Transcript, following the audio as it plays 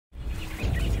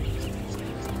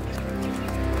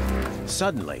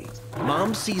Suddenly,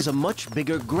 Mom sees a much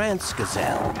bigger Grant's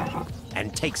gazelle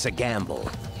and takes a gamble.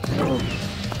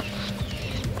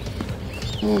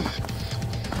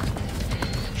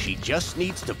 She just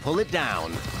needs to pull it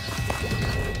down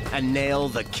and nail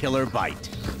the killer bite.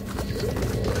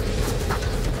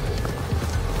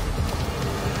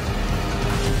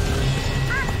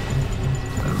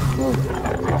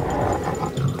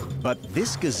 But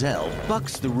this gazelle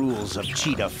bucks the rules of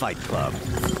Cheetah Fight Club.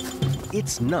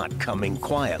 It's not coming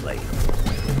quietly.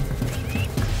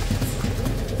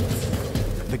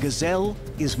 The gazelle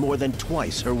is more than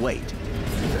twice her weight.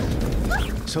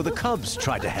 So the cubs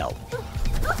try to help.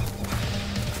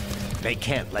 They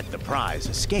can't let the prize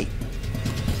escape.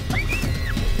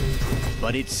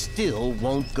 But it still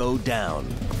won't go down.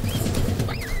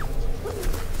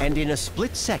 And in a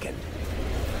split second,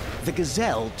 the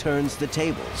gazelle turns the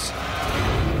tables.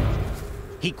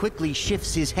 He quickly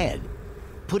shifts his head,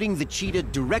 putting the cheetah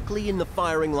directly in the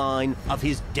firing line of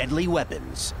his deadly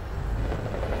weapons.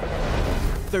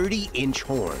 30-inch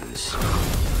horns.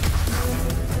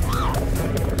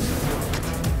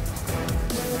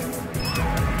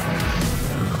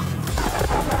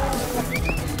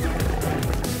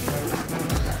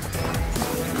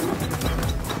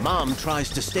 Mom tries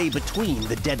to stay between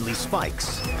the deadly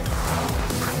spikes.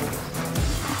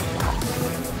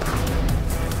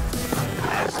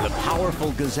 As the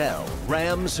powerful gazelle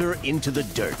rams her into the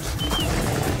dirt.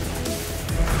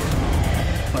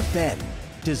 But then,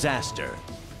 disaster.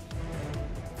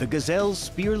 The gazelle's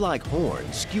spear-like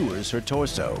horn skewers her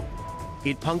torso.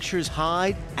 It punctures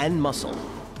hide and muscle,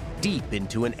 deep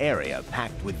into an area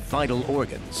packed with vital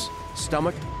organs,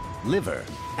 stomach, liver,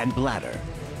 and bladder.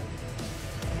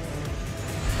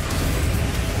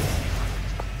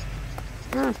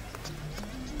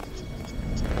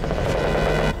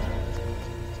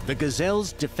 The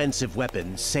gazelle's defensive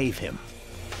weapons save him.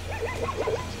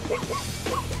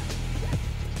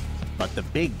 But the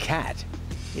big cat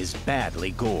is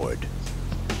badly gored.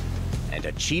 And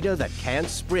a cheetah that can't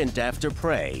sprint after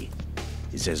prey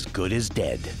is as good as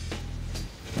dead.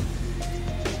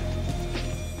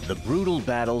 The brutal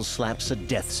battle slaps a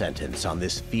death sentence on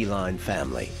this feline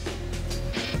family.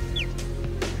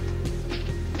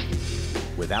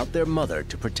 Without their mother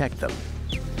to protect them,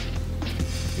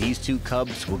 these two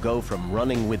cubs will go from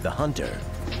running with the hunter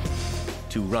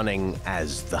to running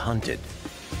as the hunted.